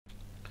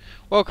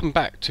Welcome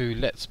back to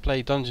Let's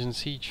Play Dungeon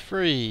Siege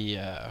 3.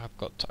 I've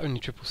got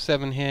only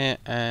 777 here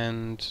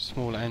and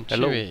Small and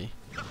Chewy.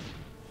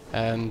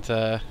 And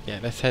yeah,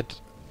 let's head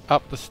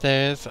up the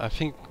stairs. I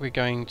think we're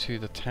going to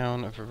the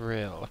town of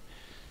Rill.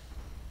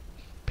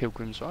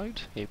 Pilgrim's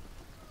Road? Yep.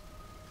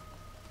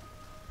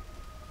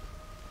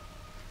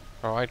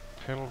 Alright,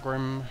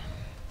 Pilgrim.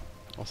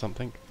 Or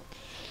something.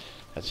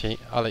 Actually,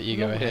 I'll let you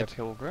go ahead.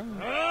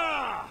 Pilgrim.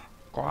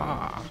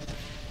 Gwah.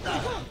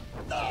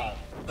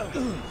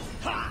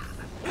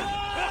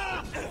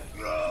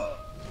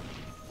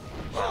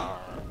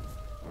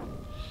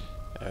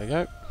 There we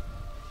go.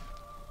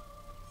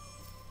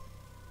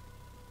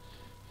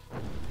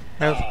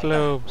 Health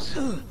globes.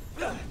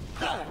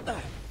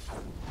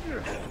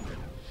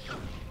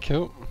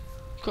 Cool.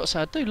 Got to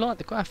say, I do like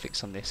the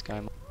graphics on this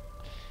game.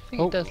 I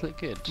think it does look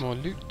good. More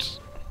loot.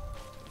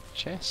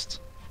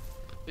 Chest.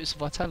 Boost of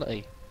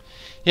vitality.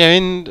 Yeah,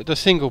 in the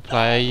single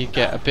player you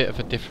get a bit of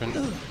a different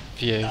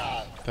view,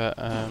 but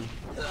yeah,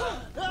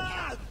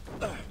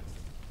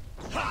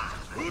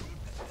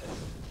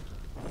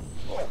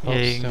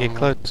 you can get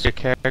close to your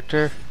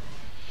character.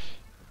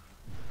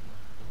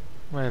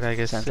 But I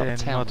guess in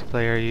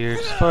multiplayer you're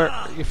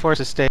forced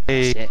to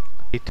stay.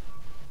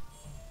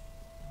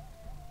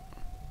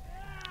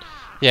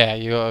 yeah,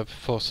 you're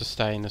forced to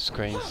stay in the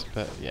screens,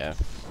 but yeah.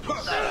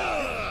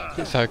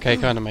 It's okay,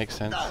 kind of makes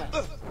sense.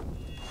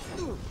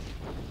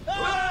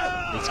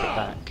 Let's get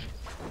back.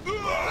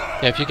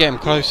 Yeah, if you get him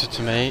closer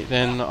to me,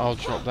 then I'll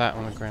drop that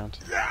on the ground.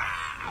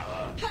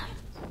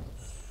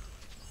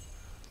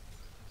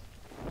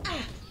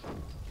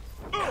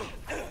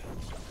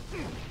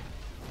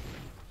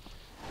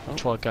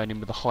 Try going in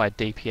with the higher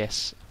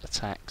DPS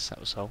attacks, that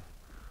was all.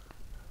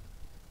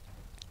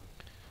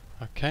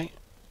 Okay.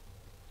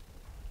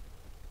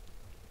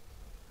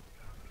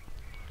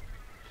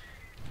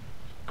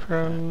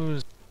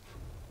 Crows.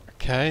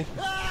 Okay,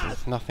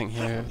 there's nothing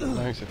here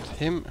except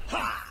him.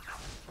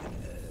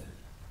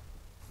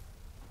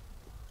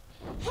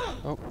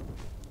 Oh.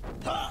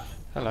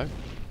 Hello.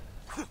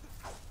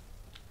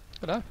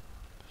 Hello.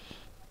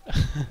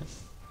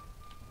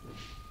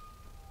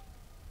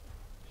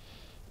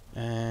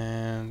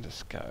 And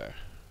let's go.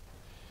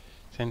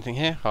 Is there anything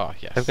here? Oh,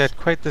 yes. I've got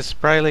quite the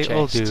spryly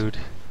old Chest. dude.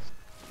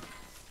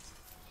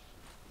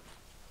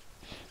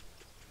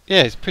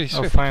 Yeah, it's pretty Oh,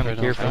 swift. finally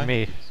for here an for old guy.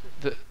 me.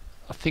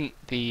 I think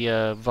the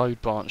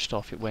road branched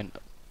off, it went...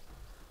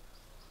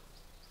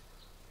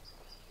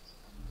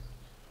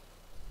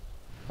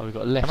 Oh, we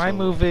got a left. Am I or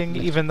moving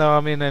left. even though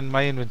I'm in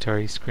my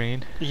inventory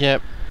screen?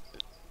 Yep,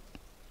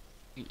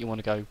 You want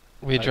to go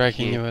we're over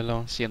dragging here, you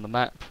along. see on the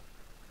map?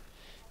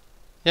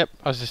 Yep,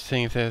 I was just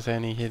seeing if there's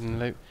any hidden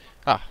loot.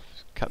 Ah,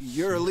 cut.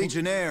 You're a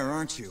legionnaire,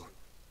 aren't you?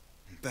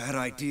 Bad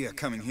idea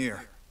coming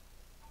here.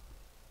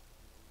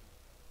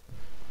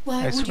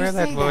 Why I would swear you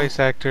that say voice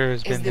actor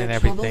has Is been there in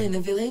trouble in everything. the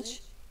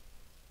village?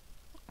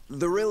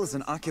 The Rill is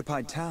an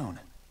occupied town.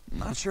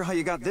 Not sure how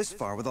you got this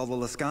far with all the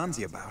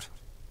Lascanzi about.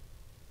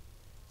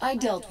 I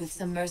dealt with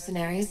some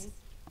mercenaries.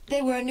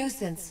 They were a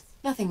nuisance,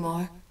 nothing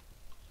more.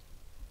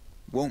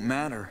 Won't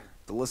matter.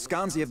 The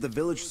Lascanzi have the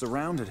village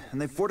surrounded, and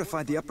they've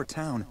fortified the upper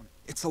town.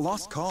 It's a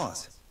lost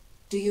cause.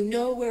 Do you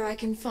know where I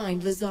can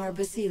find Lazar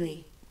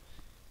Basili?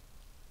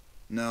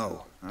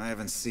 No, I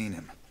haven't seen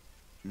him.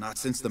 Not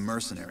since the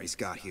mercenaries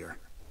got here.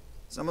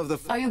 Some of the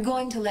Are you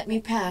going to let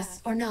me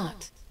pass or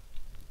not?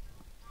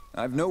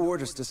 I've no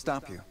orders to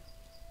stop you.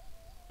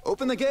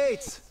 Open the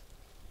gates!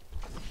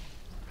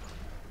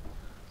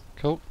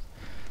 Cool.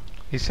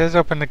 He says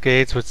open the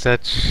gates with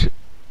such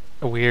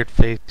a weird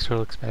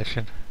facial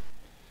expression.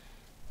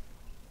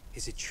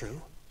 Is it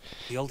true?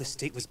 The old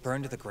estate was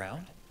burned to the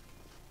ground?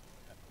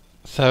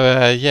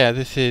 So yeah,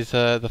 this is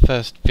the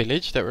first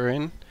village that we're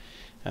in,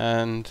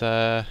 and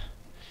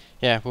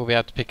yeah, we'll be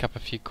able to pick up a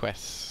few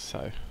quests. So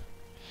let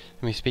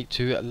me speak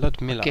to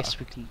Ludmilla.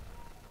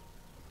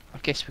 I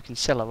guess we can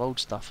sell our old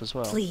stuff as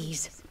well.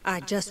 Please, I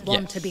just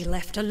want to be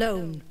left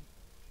alone.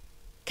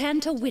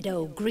 Can't a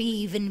widow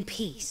grieve in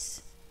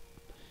peace?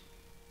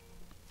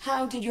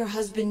 How did your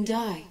husband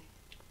die?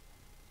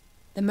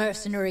 The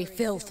mercenary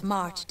filth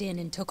marched in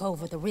and took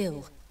over the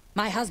Rill.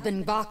 My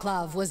husband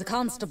Vaclav was a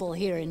constable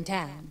here in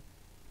town.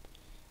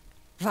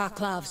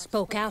 Vaclav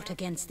spoke out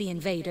against the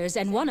invaders,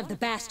 and one of the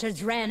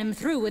bastards ran him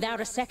through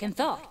without a second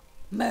thought.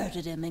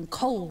 Murdered him in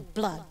cold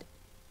blood.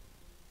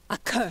 A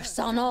curse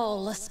on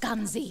all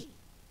Lascanzi.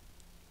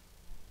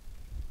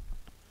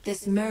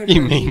 This murder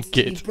You mean needs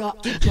to be Git.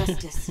 brought to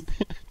justice.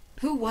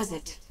 Who was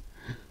it?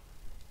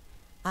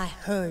 I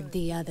heard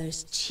the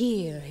others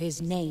cheer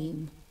his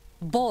name.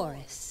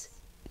 Boris.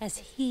 As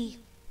he...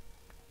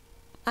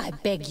 I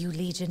beg you,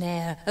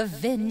 Legionnaire,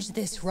 avenge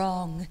this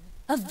wrong.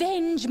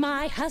 Avenge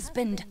my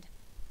husband.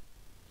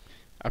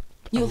 I'm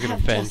You'll gonna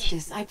have avenge.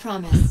 justice, I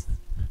promise.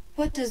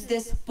 What does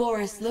this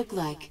Boris look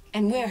like,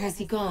 and where has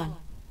he gone?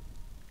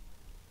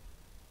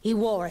 He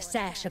wore a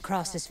sash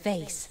across his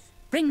face.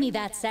 Bring me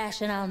that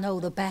sash and I'll know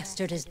the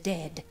bastard is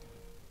dead.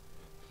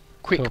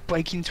 Quick, Cool.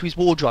 break into his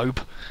wardrobe.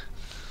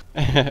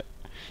 So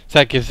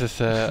that gives us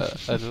a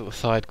little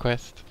side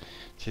quest,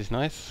 which is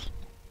nice.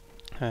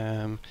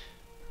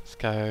 Let's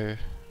go.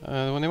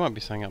 Well, there might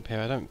be something up here.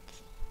 I don't.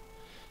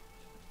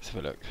 Let's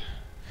have a look.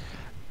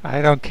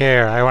 I don't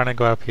care. I want to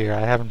go up here.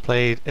 I haven't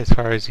played as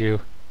far as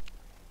you.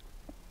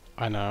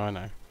 I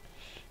know.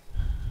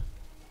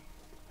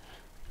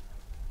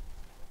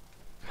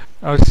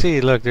 Oh,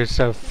 see, look, there's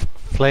a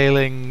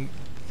flailing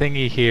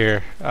thingy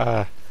here.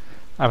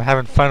 I'm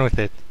having fun with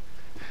it.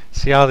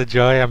 See all the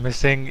joy I'm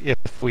missing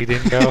if we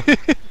didn't go?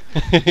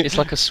 It's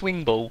like a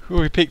swing ball.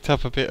 Well, we picked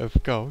up a bit of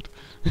gold.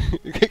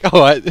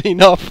 Alright,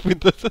 enough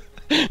with the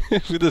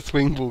with the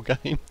swing ball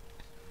game.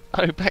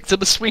 Oh, back to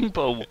the swing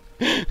ball.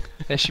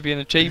 There should be an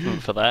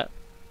achievement for that.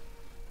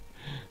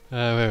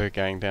 Where we're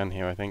going down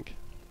here, I think.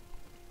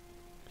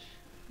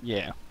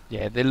 Yeah,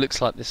 there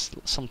looks like there's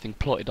something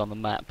plotted on the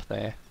map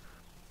there.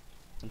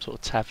 Some sort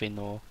of tavern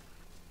or...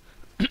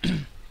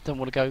 Don't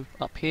want to go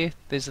up here?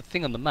 There's a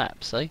thing on the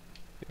map, see?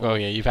 Oh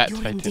yeah, you've You're in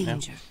activated it now.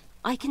 danger.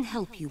 I can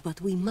help you,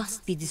 but we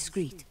must be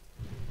discreet.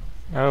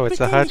 Oh, it's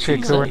a Pretend hot it's a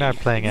chick who we're movie. not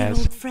playing We're as.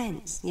 old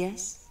friends,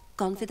 yes?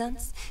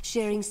 Confidants?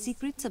 Sharing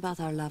secrets about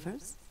our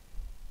lovers?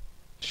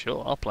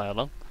 Sure, I'll play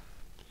along.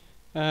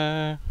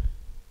 I'll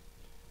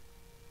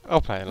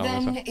play along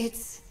as well. Then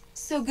it's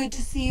so good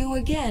to see you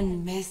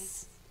again,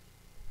 Miss.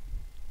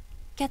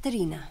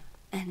 Katerina,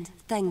 and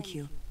thank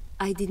you.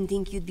 I didn't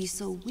think you'd be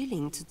so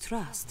willing to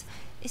trust.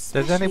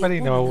 Does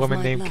anybody know a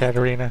woman named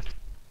Katerina?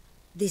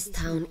 This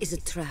town is a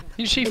trap.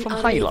 Is she An from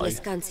army Halo? of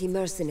Lescansi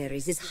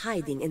mercenaries is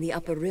hiding in the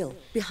upper Rill,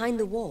 behind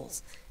the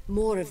walls.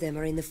 More of them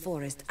are in the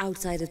forest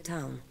outside of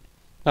town.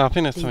 No, I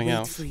think that's They something wait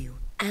else. for you,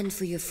 and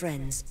for your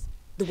friends.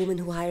 The woman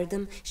who hired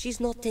them, she's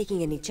not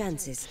taking any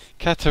chances.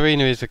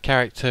 Katarina is a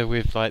character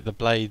with like the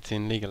blades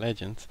in League of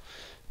Legends.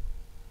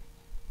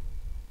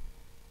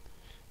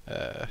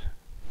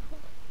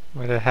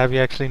 But have you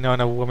actually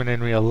known a woman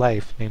in real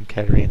life named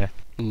Katerina?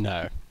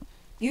 No.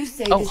 You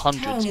say Oh, this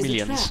hundreds, town is a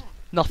millions. trap.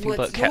 Nothing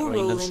What's but your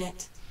role Katerinas. in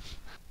it?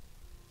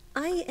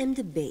 I am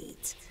the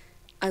bait.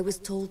 I was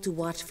told to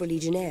watch for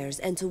legionnaires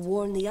and to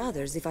warn the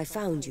others if I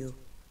found you.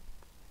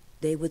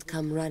 They would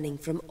come running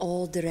from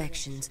all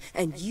directions,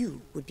 and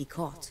you would be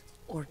caught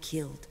or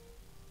killed.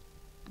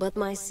 But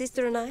my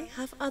sister and I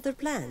have other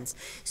plans,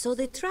 so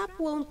the trap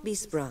won't be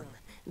sprung.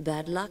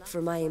 Bad luck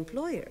for my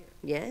employer,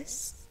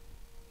 yes?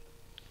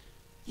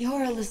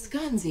 You're a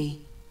Lescanzi.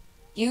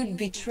 You'd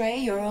betray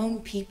your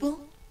own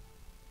people?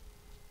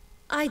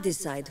 I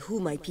decide who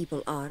my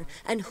people are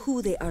and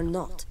who they are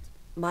not.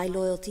 My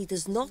loyalty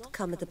does not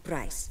come at a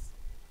price.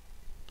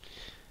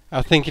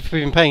 I think if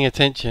we've been paying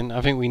attention,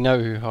 I think we know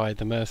who hired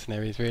the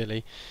mercenaries,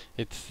 really.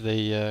 It's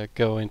the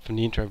girl in from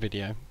the intro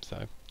video,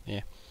 so,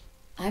 yeah.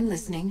 I'm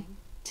listening.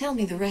 Tell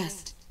me the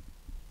rest.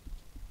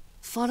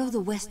 Follow the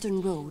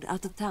western road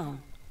out of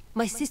town.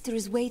 My sister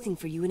is waiting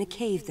for you in a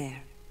cave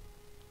there.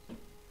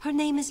 Her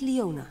name is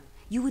Leona.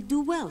 You would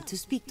do well to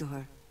speak to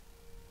her.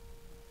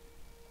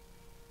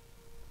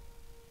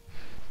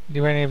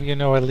 Do any of you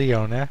know a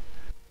Leona?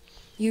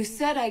 You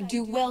said I'd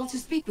do well to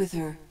speak with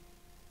her.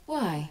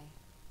 Why?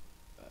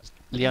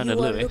 Leona you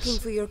are Lewis. looking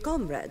for your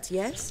comrades,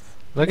 yes?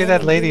 Look at None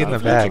that of lady them in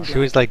the are back. Legion She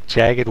was like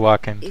jagged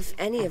walking. If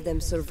any of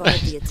them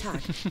survive the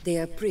attack, they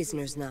are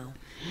prisoners now.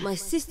 My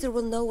sister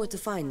will know where to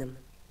find them.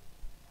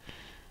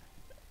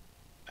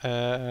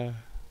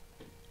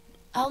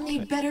 I'll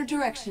need better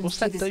directions What's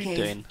to that this dude cave.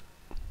 doing?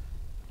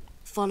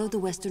 Follow the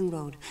western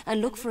road and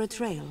look for a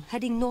trail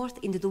heading north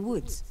into the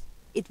woods.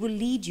 It will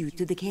lead you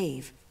to the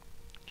cave.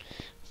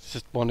 It's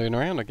just wandering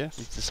around, I guess.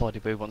 He's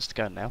decided where he wants to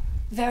go now.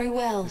 Very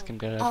well. Let's go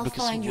and I'll look at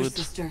some find your wood.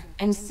 sister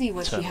and see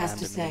what Turn she has around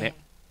to in a say. minute.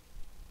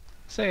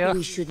 See ya.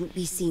 We shouldn't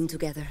be seen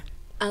together.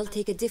 I'll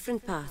take a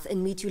different path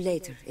and meet you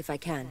later, if I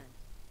can.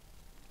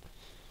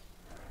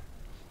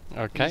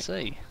 Okay. Let's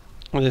see.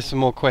 Well, there's some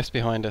more quests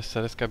behind us,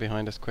 so let's go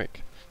behind us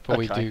quick before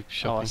we Okay. do Oh, I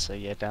shopping. see.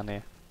 Yeah, down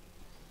there.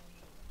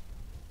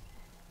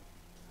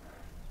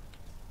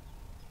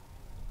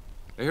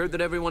 I heard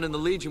that everyone in the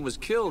Legion was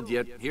killed,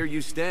 yet here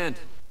you stand.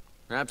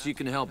 Perhaps you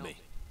can help me.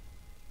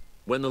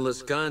 When the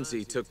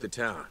Lescanzi took the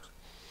town,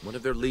 one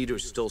of their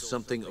leaders stole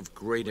something of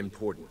great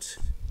importance.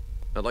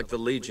 I'd like the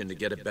Legion to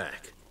get it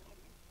back.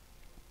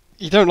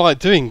 You don't like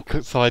doing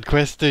side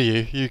quests, do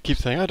you? You keep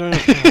saying, I don't know.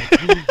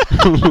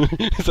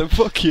 So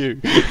fuck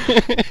you.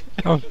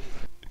 Oh.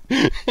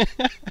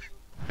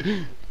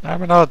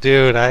 I'm an old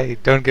dude. I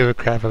don't give a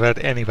crap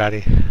about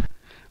anybody.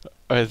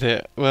 Or is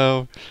it?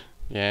 Well,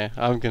 yeah,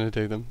 I'm gonna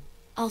do them.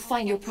 I'll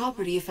find your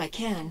property if I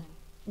can.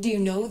 Do you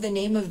know the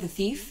name of the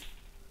thief?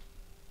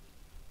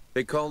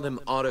 They called him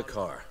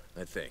Ottokar,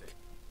 I think.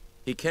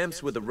 He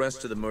camps with the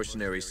rest of the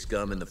mercenary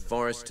scum in the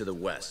forest to the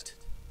west.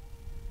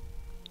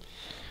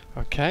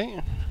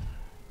 Okay.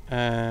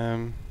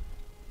 Okay,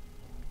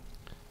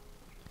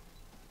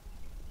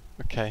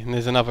 and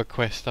there's another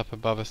quest up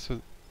above us.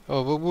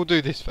 Oh, we'll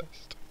do this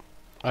first.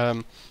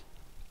 Well,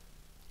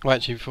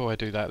 actually, before I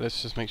do that,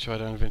 let's just make sure I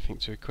don't have anything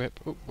to equip.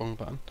 Oh, wrong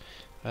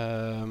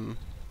button.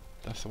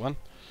 That's the one.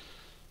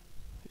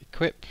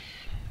 Equip.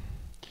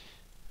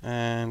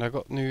 And I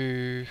got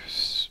new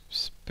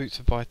boots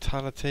of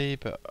vitality,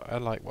 but I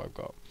like what I've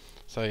got.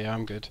 So yeah,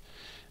 I'm good.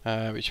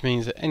 which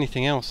means that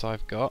anything else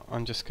I've got,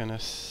 I'm just going to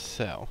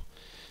sell.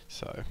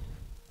 So,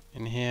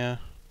 in here,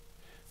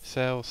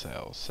 sell,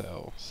 sell,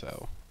 sell,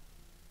 sell.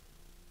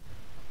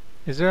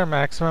 Is there a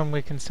maximum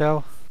we can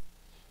sell?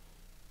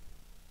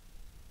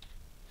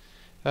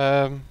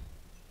 No,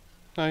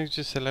 you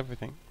just sell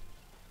everything.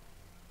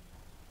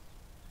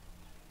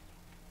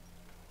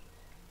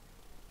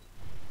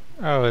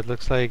 Oh, it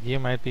looks like you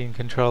might be in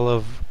control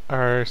of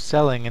our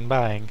selling and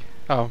buying.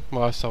 Oh,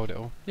 well, I sold it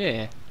all.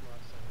 Yeah.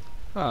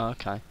 Oh,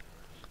 okay.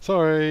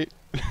 Sorry.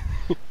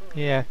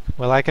 Yeah,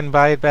 well I can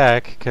buy it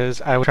back,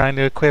 because I was trying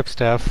to equip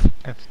stuff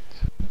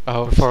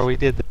Oh, before we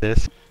did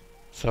this.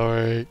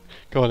 sorry.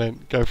 Go on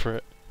then, go for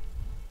it.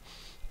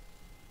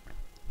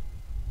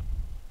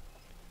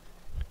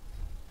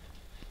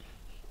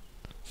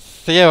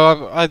 So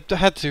yeah, I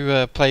had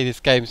to play this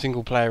game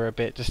single player a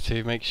bit just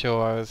to make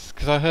sure I was,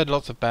 because I heard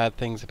lots of bad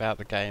things about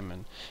the game,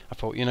 and I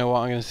thought, you know what,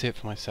 I'm going to see it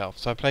for myself.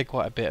 So I played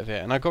quite a bit of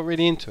it, and I got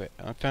really into it.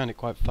 I found it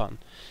quite fun.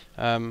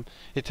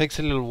 It takes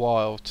a little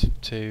while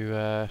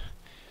to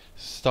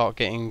start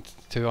getting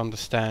to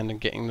understand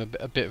and getting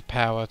a bit of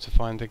power to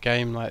find the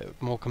game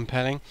like more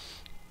compelling,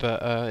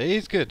 but it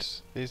is good.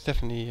 It's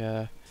definitely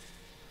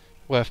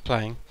worth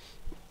playing.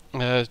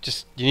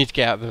 Just you need to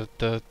get out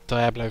the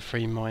Diablo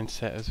 3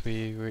 mindset, as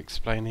we were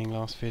explaining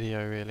last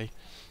video, really,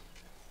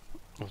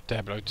 or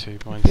Diablo 2 I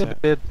feel a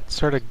mindset. bit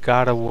sort of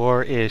God of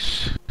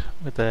War-ish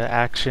with the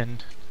action.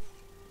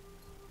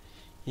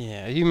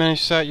 Yeah, you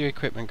managed to sort out your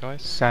equipment,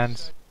 guys.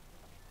 Sans.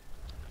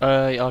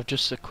 I've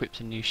just equipped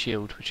a new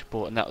shield which I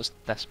bought, and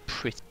that's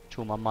pretty much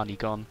all my money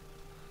gone.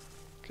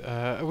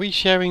 Are we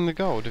sharing the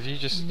gold? Have you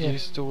just Yeah.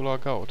 used all our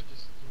gold?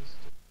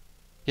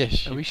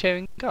 Yes. Are we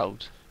sharing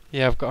gold?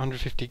 Yeah, I've got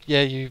 150.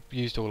 Yeah, you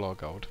used all our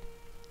gold.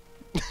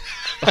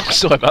 Oh,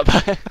 sorry about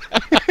that.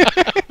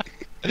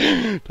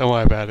 Don't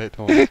worry about it.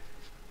 Don't worry.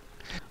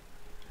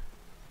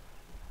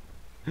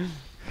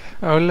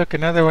 Oh look,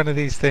 another one of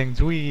these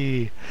things.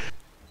 Wee.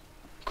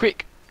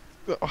 Quick!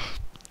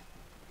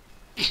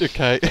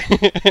 Okay.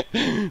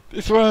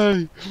 This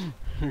way.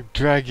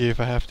 Drag you if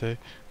I have to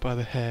by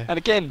the hair. And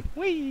again!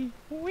 Wee!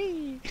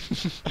 Wee!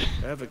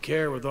 Have a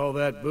care with all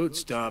that boot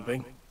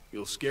stomping.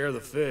 You'll scare the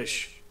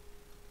fish.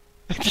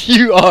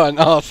 You are an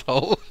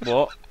asshole.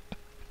 What?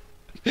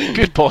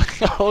 Good boy.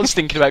 I was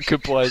thinking about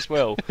good boy as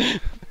well.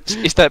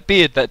 It's that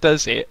beard that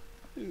does it.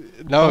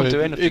 No, Can't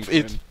do anything for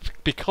it's him.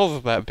 because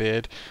of that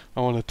beard.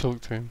 I want to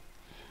talk to him.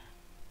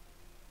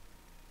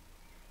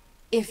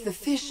 If the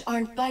fish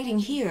aren't biting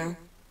here,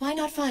 why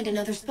not find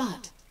another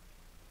spot?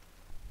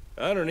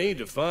 I don't need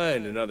to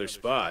find another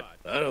spot.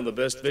 I know the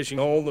best fishing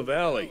hole in the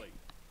valley.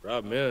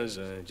 Problem is,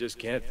 I just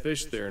can't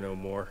fish there no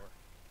more.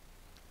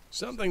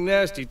 Something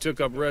nasty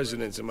took up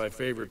residence in my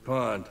favorite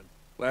pond.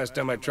 Last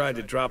time I tried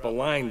to drop a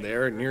line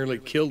there, it nearly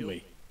killed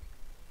me.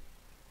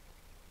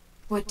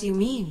 What do you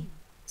mean?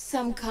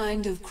 Some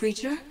kind of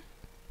creature?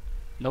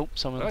 Nope,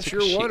 someone Not took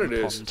sure a shit what in it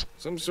the is. pond.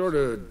 Some sort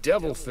of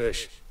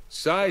devilfish.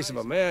 Size of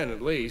a man,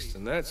 at least,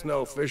 and that's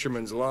no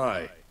fisherman's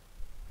lie.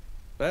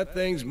 That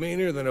thing's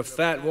meaner than a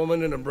fat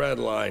woman in a bread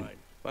line.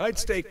 I'd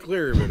stay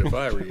clear of it if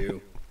I were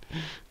you.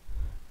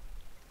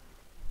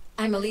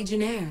 I'm a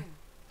Legionnaire.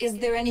 Is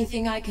there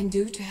anything I can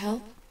do to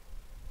help?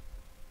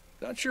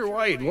 Not sure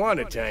why you'd want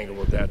to tangle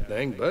with that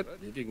thing, but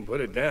if you can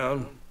put it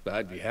down,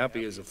 I'd be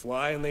happy as a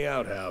fly in the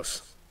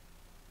outhouse.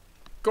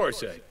 Of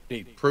course, I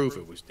need proof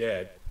it was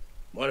dead.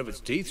 One of its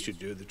teeth should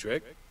do the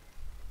trick.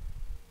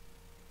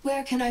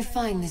 Where can I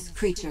find this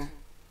creature?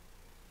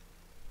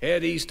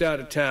 Head east out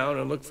of town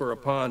and look for a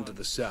pond to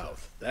the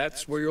south.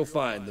 That's where you'll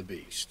find the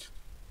beast.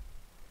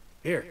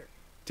 Here,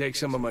 take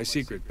some of my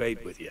secret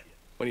bait with you.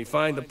 When you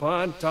find the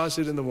pond, toss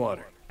it in the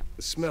water.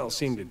 The smell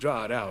seemed to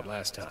draw it out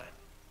last time.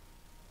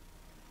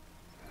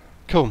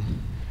 Cool.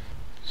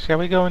 Shall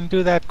we go and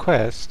do that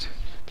quest?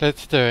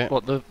 Let's do it.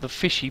 What, the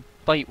fishy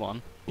bait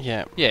one?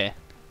 Yeah, Yeah.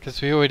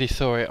 because we already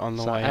saw it on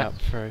the So way out-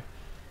 up through.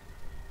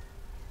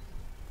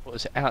 What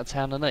was it, out of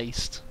town and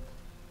east?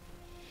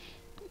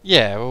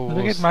 Yeah, we'll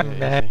Look at see my it,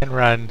 man see.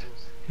 run.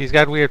 He's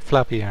got weird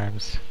floppy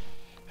arms.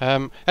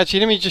 Actually,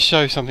 let me just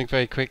show something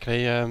very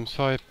quickly.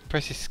 So I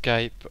press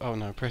escape. Oh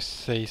no, press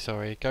C.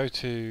 Sorry. Go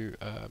to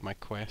my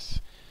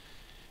quest,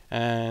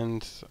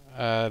 and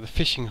the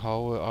fishing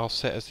hole I'll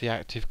set as the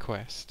active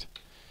quest,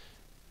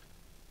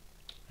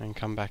 and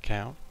come back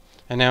out.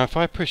 And now, if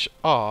I push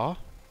R,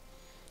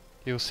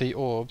 you'll see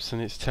orbs,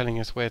 and it's telling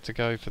us where to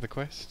go for the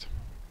quest.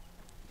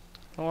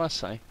 Oh, I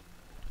see.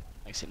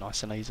 Makes it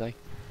nice and easy.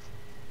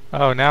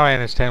 Oh, now I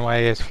understand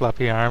why he has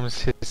floppy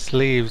arms. His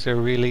sleeves are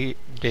really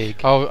big.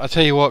 Oh, I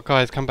tell you what,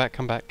 guys, come back,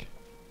 come back.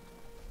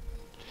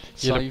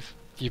 You'll Save.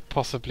 You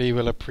possibly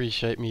will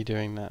appreciate me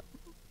doing that.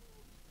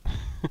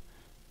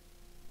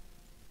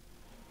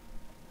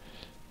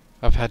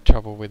 I've had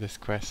trouble with this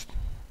quest.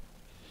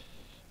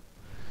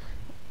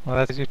 Well,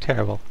 that's you're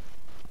terrible.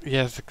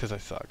 Yes, because I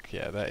suck.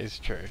 Yeah, that is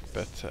true.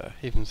 But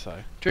even so. Do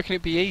you reckon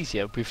it'd be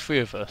easier with three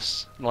of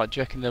us? Like, do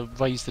you reckon they'll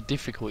raise the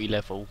difficulty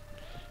level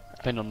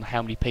depending on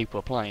how many people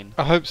are playing?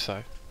 I hope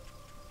so.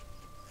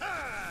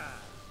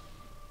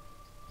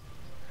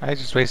 I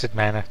just wasted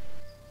mana.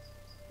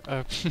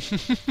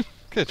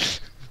 Good.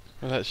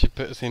 Well, that should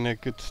put us in a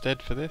good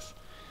stead for this.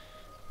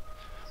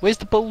 Where's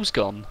the balls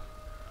gone?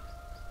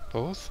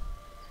 Balls?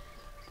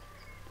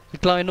 The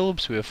glowing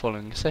orbs we were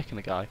following a second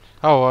ago.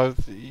 Oh,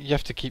 you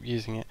have to keep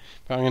using it.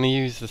 But I'm going to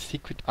use the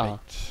secret Ah.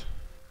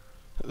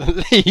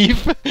 bait.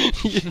 Leave!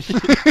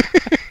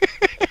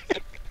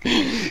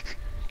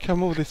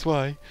 Come all this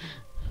way.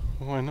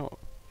 Why not?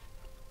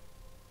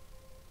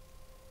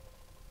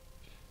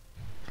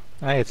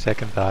 I had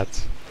second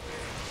thoughts.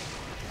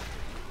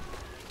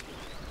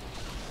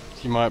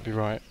 You might be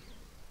right.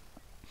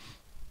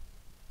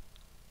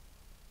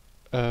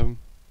 I'm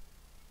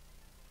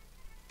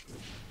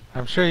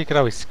sure you could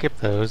always skip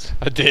those.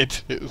 I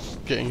did. It was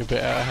getting a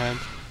bit out of hand.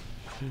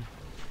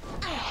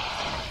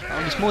 Oh,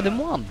 there's more than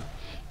one.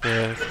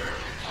 Yeah.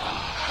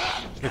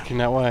 It's looking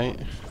that way.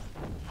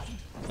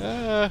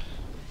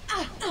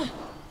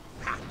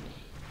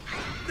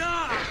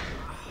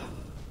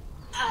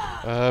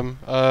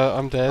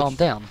 I'm dead. I'm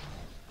down.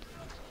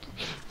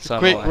 So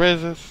Quick, am I.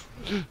 res us.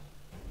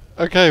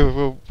 Okay,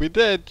 well, we're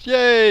dead.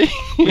 Yay!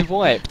 We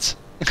wiped.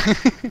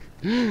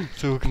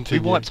 So we'll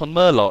continue. We wiped on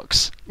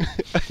Murlocs.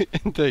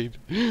 Indeed.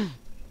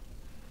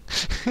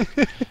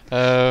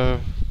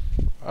 I've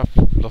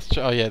lost.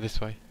 Oh yeah, this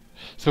way.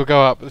 So we'll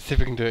go up. Let's see if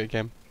we can do it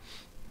again.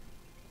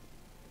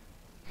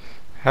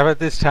 How about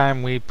this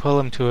time we pull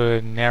him to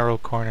a narrow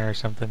corner or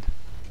something?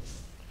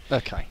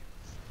 Okay.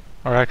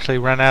 Or actually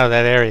run out of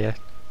that area.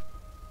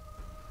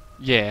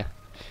 Yeah.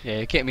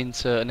 Yeah, get him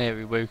into an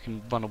area where we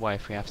can run away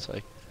if we have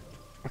to.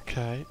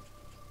 Okay.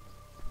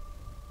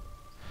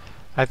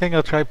 I think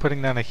I'll try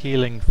putting down a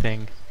healing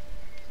thing.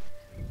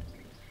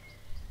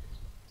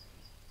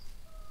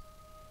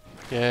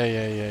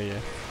 Yeah.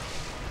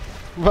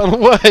 Run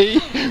away!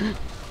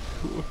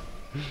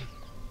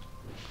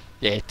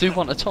 Yeah, do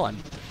one at a time,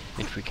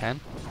 if we can.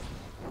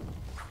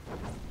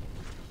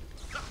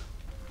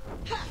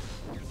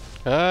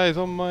 Ah, he's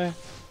on my...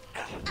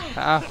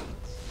 Ah.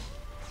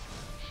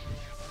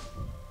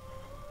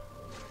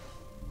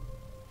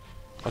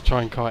 I'll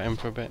try and kite him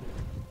for a bit.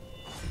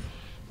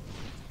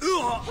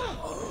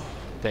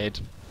 Dead.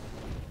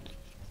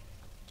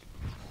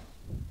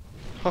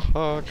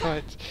 Haha,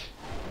 kite.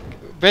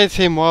 Res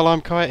him while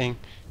I'm kiting.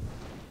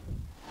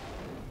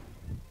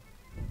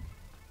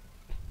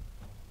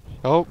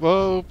 Oh,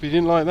 well, he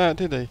didn't like that,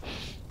 did he?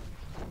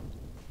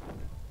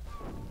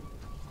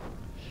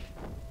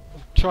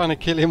 Trying to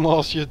kill him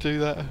whilst you do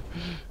that.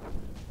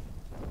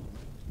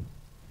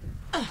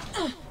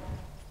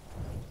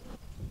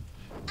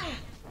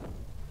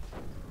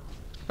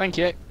 Thank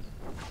you.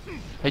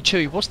 Hey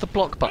Chewie, what's the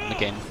block button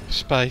again?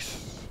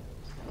 Space.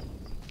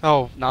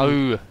 Oh,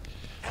 No.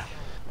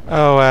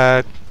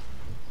 Oh,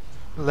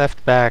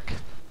 left back.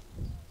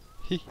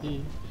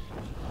 Hee.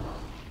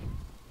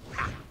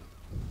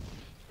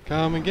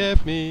 Come and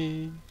get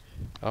me.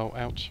 Oh,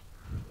 ouch.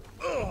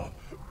 Well,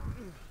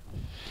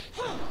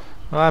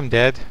 I'm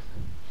dead.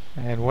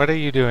 And what are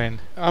you doing?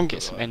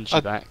 Get some energy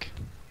back.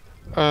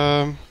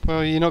 Well,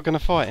 you're not going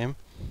to fight him?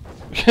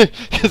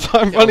 Because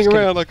I'm running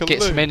around like a get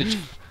loon. some energy.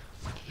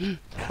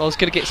 I was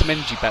going to get some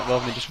energy back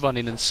rather than just run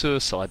in and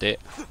suicide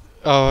it.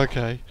 Oh,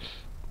 okay.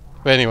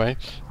 But anyway,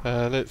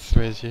 let's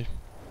res you.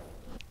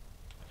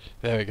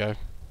 There we go.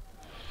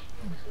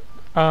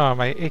 Oh,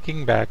 my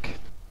aching back.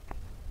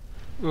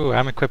 Ooh,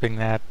 I'm equipping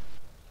that.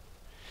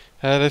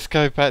 Let's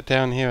go back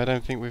down here. I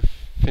don't think we've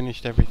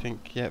finished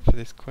everything yet for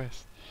this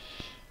quest.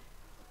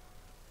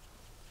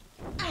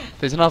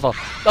 There's another.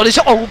 Oh, there's.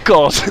 Oh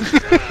God!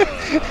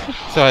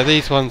 Sorry,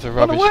 these ones are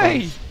rubbish Run away!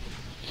 ones.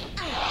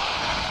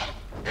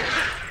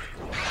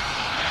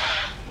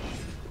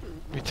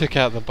 We took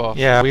out the boss.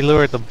 Yeah, we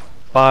lured the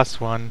boss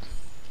one.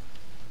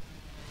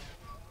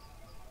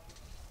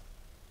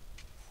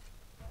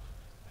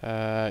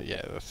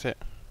 Yeah, that's it.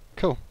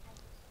 Cool.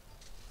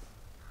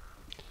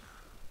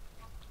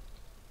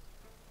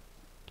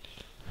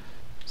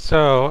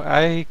 So,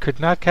 I could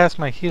not cast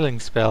my healing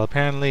spell.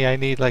 Apparently I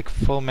need like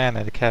full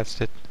mana to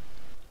cast it.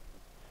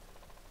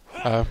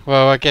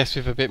 Well, I guess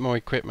with a bit more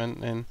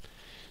equipment, then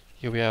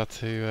you'll be able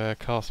to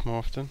cast more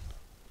often.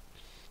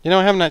 You know,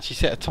 I haven't actually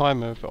set a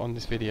timer on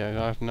this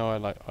video. I have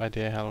no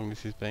idea how long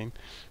this has been.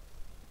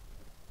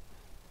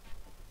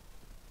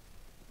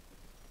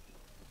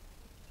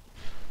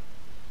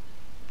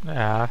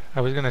 I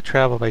was gonna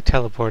travel by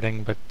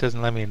teleporting, but it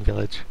doesn't let me in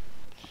village.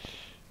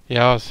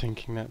 Yeah, I was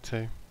thinking that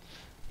too.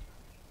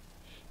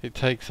 It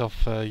takes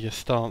off your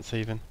stance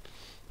even.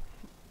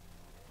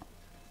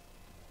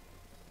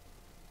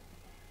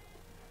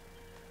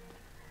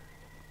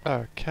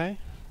 Okay.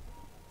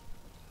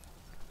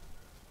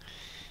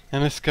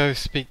 And let's go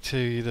speak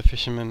to the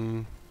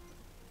fisherman.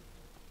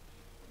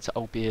 It's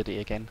old Beardy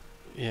again.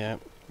 Yeah,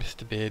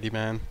 Mr. Beardy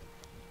Man.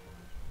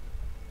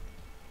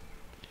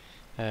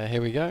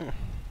 Here we go.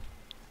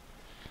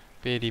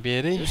 Beardy.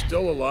 You're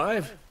still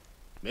alive?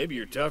 Maybe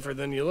you're tougher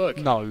than you look.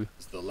 No.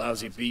 Is the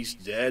lousy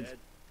beast dead?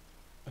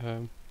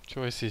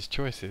 Choices.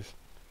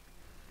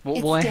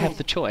 Well, why have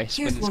the choice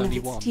when it's only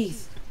one?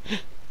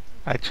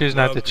 I choose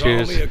not to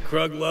choose. Call me a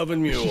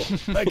crug-loving mule.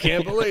 I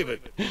can't believe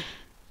it.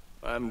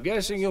 I'm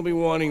guessing you'll be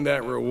wanting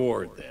that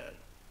reward then.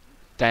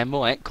 Damn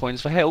right,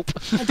 coins for help.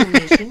 A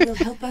donation will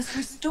help us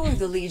restore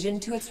the Legion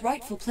to its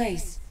rightful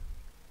place.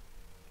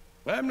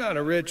 I'm not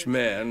a rich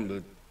man,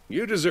 but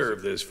you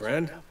deserve this,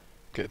 friend.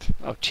 Good.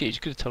 Oh, cheers,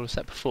 you could have told us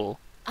that before.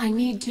 I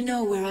need to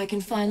know where I can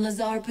find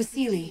Lazar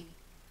Basili.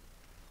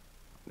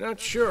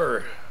 Not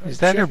sure. Is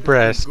that her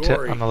breast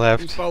on the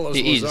left? He follows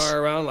It is.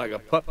 Lazar around like a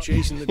pup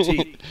chasing the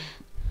teeth.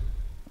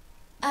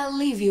 I'll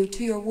leave you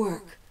to your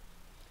work.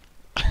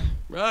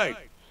 Right.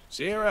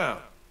 See you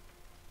around.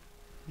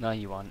 No,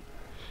 you won't.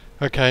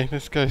 Okay,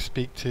 let's go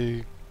speak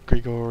to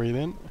Grigori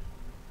then.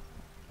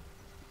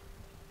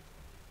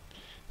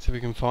 So we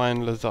can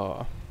find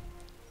Lazar.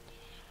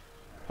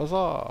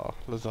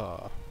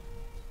 Lazar.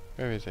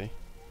 Where is he?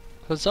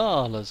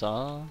 Huzzah,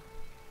 Lazar.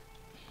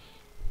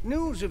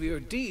 News of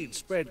your deeds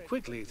spread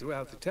quickly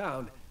throughout the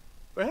town.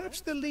 Perhaps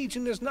the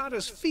Legion is not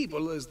as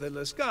feeble as the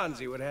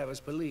Lascanzi would have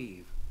us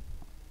believe.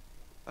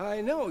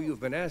 I know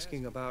you've been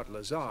asking about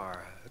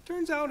Lazar. It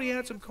turns out he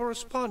had some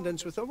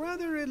correspondence with a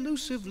rather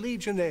elusive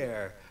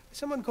legionnaire,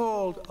 someone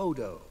called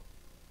Odo.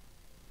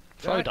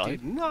 That Frodo?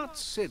 did not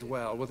sit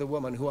well with the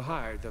woman who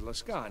hired the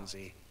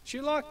Lascanzi. She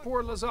locked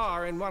poor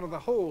Lazar in one of the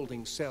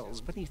holding cells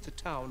beneath the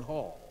town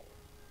hall.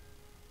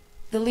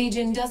 The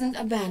Legion doesn't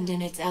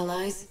abandon its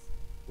allies.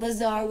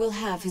 Lazar will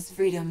have his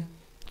freedom.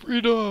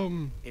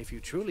 Freedom! If you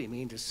truly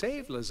mean to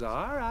save Lazar,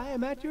 I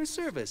am at your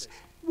service.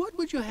 What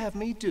would you have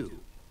me do?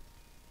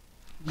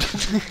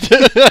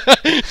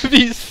 Have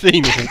you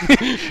seen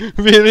him?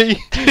 Really?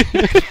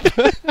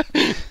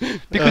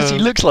 Because he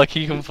looks like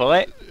he can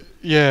fight.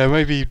 Yeah,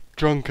 maybe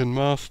drunken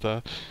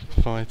master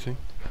fighting.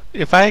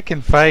 If I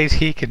can fight,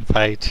 he can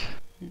fight.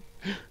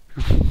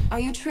 Are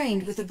you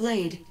trained with a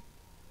blade?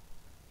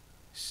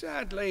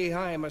 Sadly,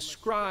 I am a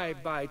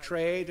scribe by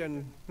trade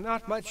and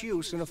not much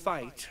use in a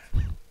fight.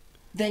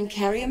 Then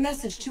carry a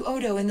message to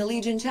Odo in the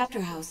Legion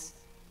chapter house.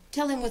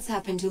 Tell him what's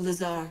happened to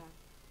Lazar.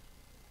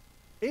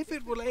 If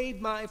it will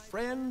aid my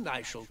friend,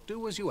 I shall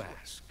do as you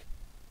ask.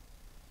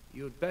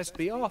 You'd best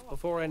be off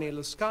before any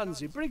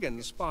Lascanzi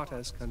brigands spot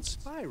us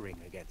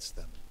conspiring against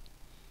them.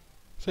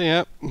 So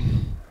yeah.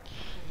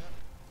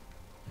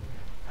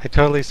 I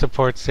totally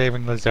support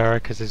saving Lazar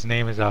because his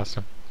name is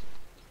awesome.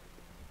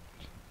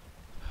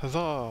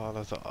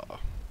 Lazar.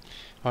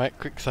 Alright,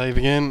 quick save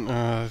again.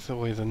 It's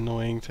always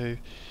annoying to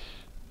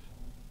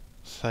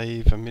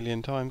save a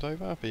million times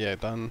over, but yeah,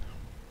 done.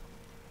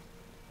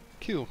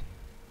 Cool.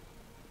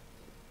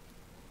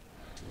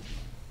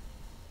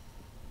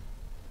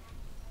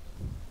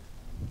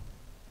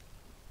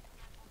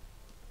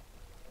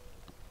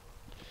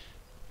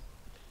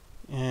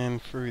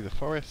 And through the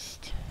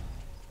forest.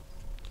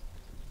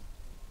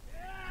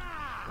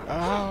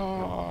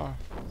 Ah!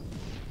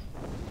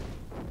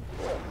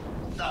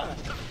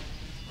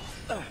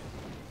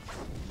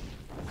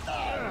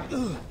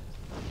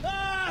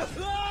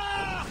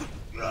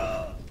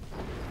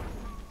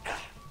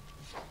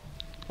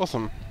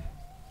 Awesome.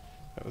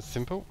 That was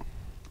simple.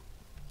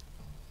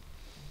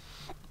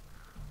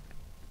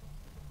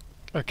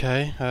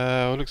 Okay,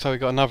 looks like we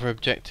got another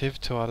objective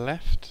to our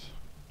left.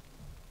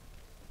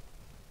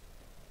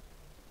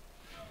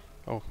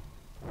 Oh,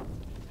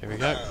 here we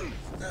go.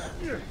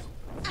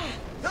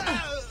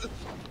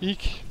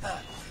 Eek.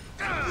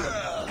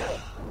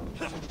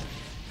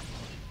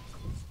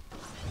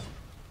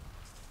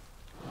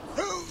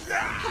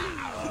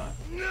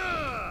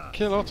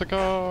 Kill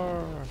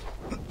Ottokar!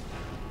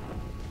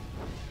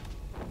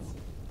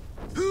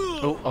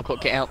 Oh, I've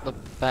got to get out the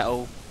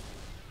battle.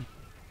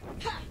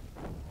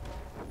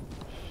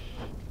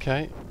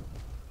 Okay.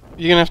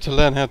 You're gonna have to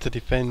learn how to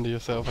defend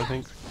yourself, I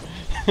think.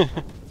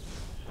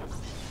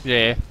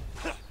 Yeah.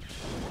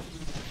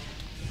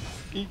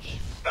 Eek.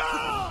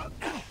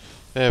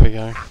 There we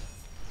go.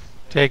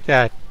 Take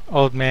that,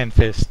 old man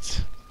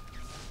fists.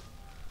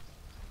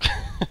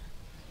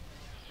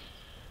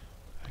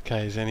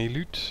 Okay, is any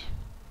loot?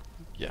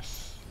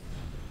 Yes.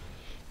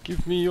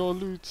 Give me your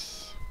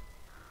loots.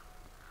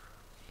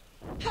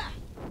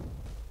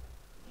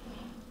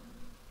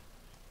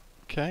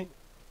 Okay.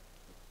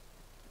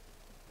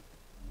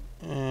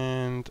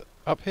 And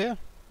up here?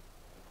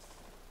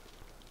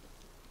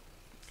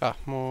 Ah,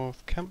 more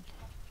camp.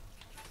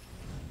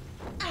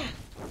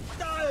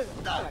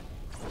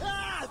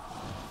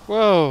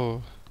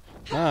 Whoa!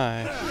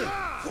 Nice.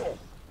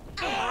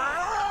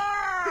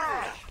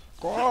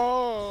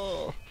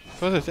 Whoa!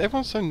 What is this?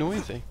 Everyone's so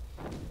noisy.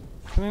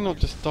 Can they not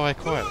just die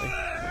quietly?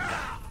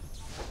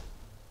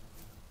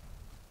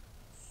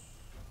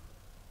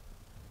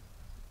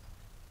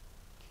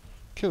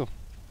 Cool.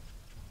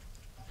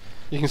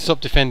 You can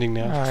stop defending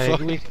now.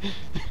 Alright,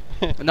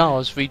 Sorry. No, I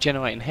was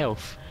regenerating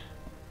health.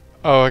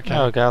 Oh, okay.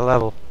 Oh, got a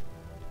level.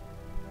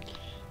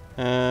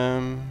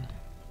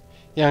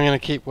 Yeah, I'm gonna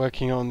keep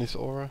working on this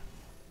aura.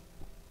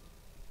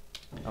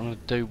 I'm going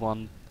to do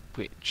one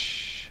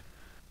which...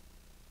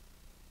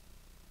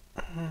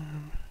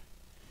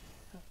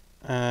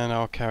 And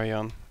I'll carry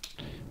on.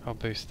 I'll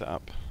boost it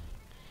up.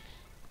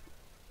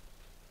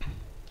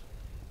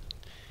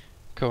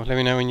 Cool, let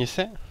me know when you're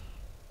set.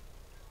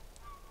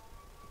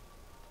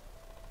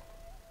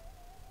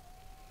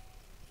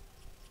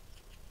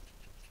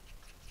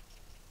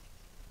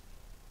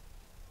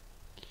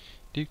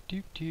 Do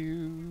do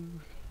do.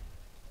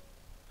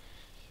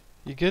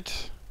 You good?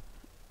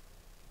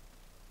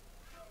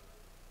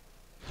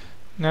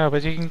 No,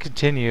 but you can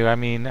continue. I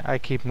mean, I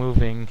keep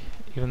moving,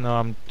 even though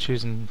I'm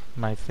choosing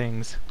my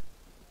things.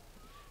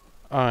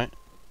 Alright.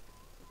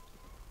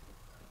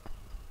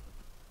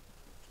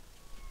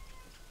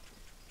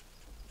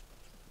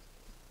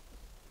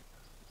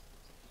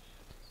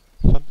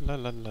 La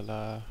la la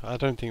la. I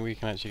don't think we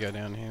can actually go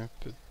down here,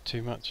 but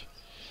too much.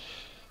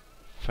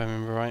 If I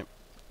remember right.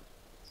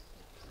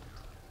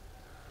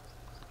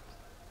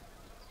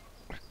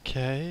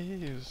 Okay,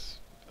 here's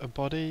a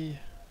body.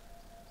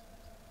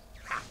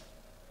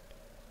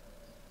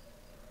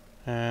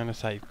 And a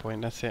save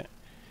point, that's it.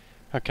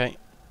 Okay.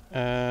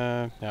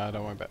 No,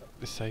 don't worry about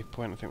this save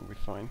point, I think we'll be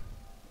fine.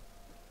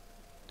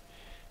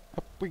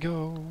 Up we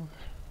go.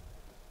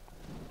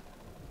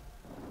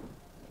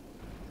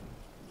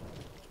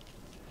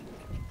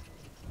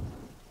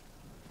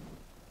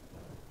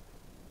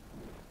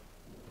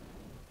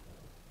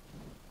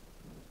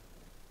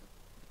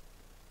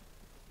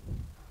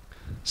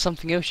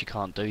 Something else you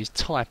can't do is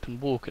type and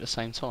walk at the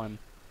same time.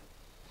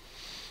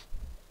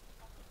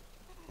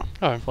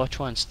 Oh. If I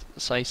try and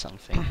say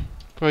something.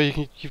 Well,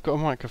 you've got a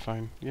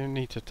microphone. You don't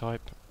need to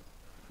type.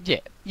 Yeah,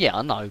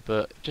 I know,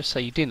 but just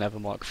say you didn't have a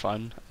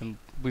microphone and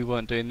we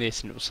weren't doing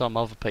this and it was some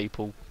other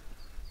people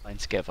playing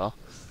together.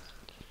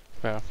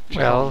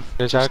 Well,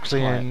 there's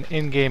actually an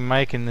in-game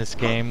mic in this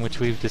game, which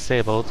we've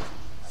disabled.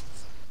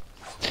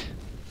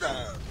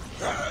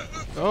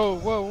 Oh,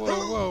 whoa,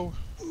 whoa, whoa.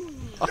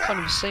 I can't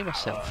even see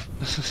myself.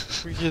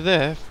 You're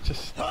there,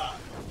 just...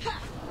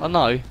 I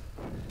know.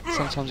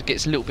 Sometimes it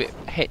gets a little bit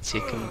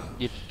hectic and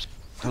you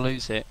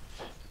lose it.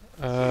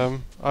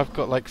 I've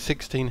got like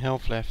 16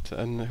 health left,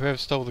 and whoever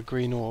stole the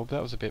green orb,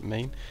 that was a bit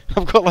mean.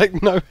 I've got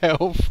like no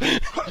health.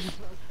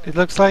 It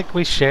looks like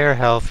we share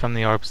health from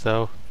the orbs,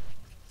 though.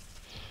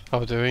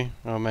 Oh, do we?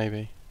 Oh,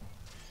 maybe.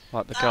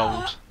 Like the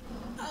gold.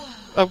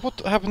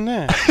 What happened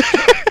there?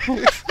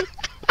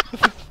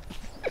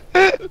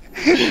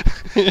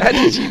 How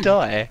did you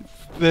die?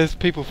 There's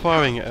people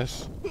firing at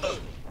us.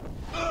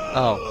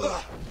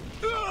 Oh.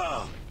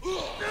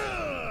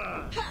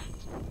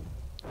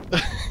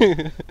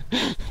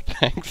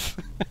 Thanks.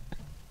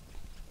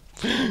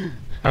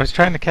 I was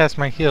trying to cast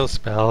my heal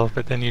spell,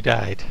 but then you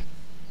died.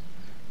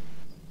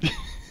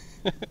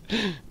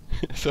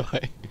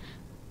 Sorry.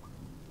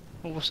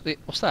 What's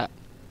that?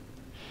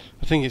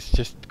 I think it's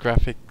just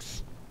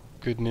graphics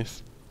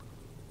goodness.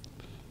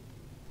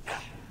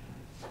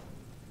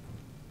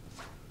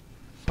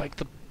 Break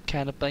the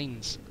can of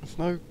beans. There's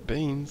no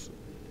beans.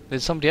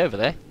 There's somebody over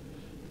there.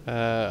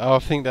 Oh, I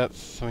think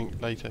that's something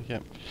later, yeah.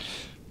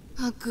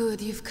 Oh,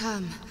 good, you've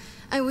come.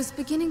 I was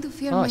beginning to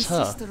fear my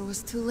sister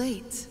was too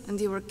late, and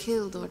you were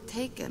killed or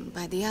taken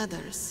by the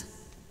others.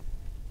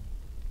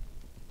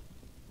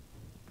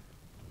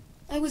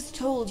 I was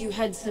told you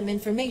had some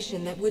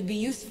information that would be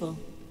useful.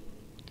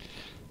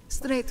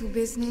 Straight to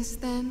business,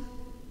 then?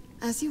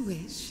 As you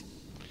wish.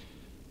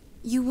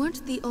 You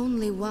weren't the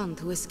only one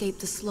to escape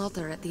the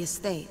slaughter at the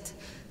estate,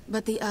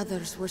 but the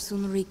others were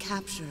soon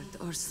recaptured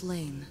or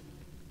slain.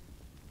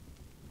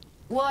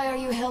 Why are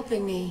you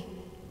helping me?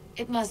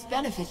 It must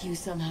benefit you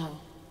somehow.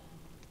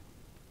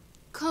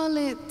 Call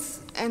it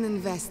an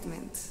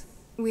investment,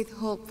 with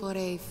hope for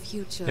a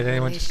future Did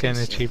anyone just get an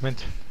relationship.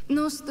 achievement?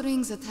 No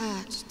strings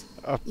attached.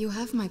 You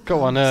have my got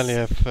one promise.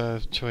 earlier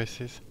for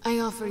choices. I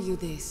offer you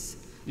this.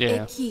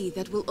 Yeah. A key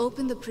that will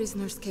open the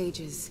prisoners'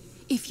 cages.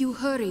 If you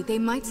hurry, they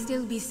might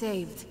still be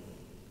saved.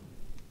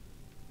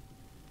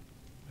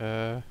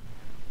 Yeah.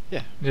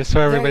 Just so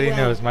everybody Very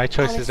well. knows, my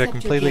choices are I'll accept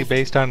your completely gift.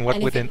 based on what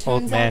And would if an it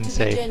old turns man out to be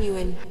say.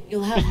 genuine,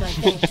 you'll have my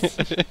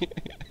thanks.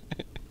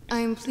 I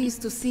am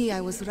pleased to see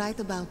I was right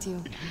about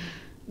you.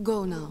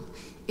 Go now.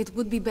 It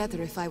would be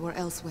better if I were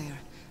elsewhere.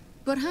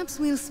 Perhaps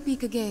we'll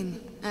speak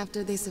again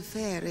after this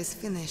affair is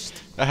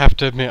finished. I have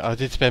to admit, I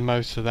did spend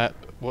most of that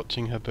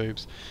watching her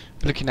boobs.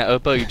 Looking at her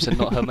boobs and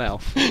not her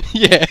mouth.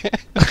 Yeah,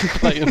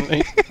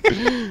 blatantly.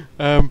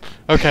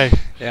 Okay.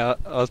 Yeah,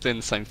 I was doing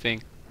the same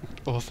thing.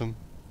 Awesome.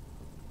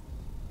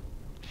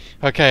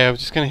 Okay, I'm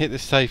just going to hit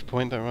this save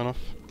point, don't run off.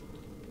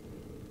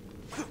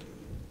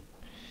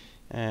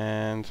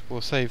 And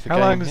we'll save the game.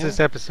 How long is here. this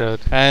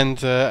episode?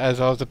 And as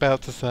I was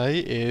about to say,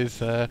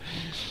 is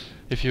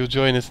if you'll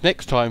join us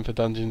next time for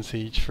Dungeon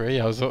Siege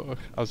 3, I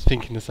was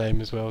thinking the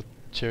same as well,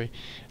 Chewy.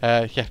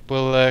 Yeah,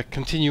 we'll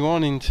continue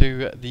on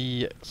into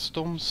the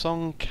Storm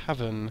Song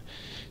Cavern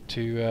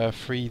to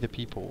free the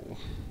people.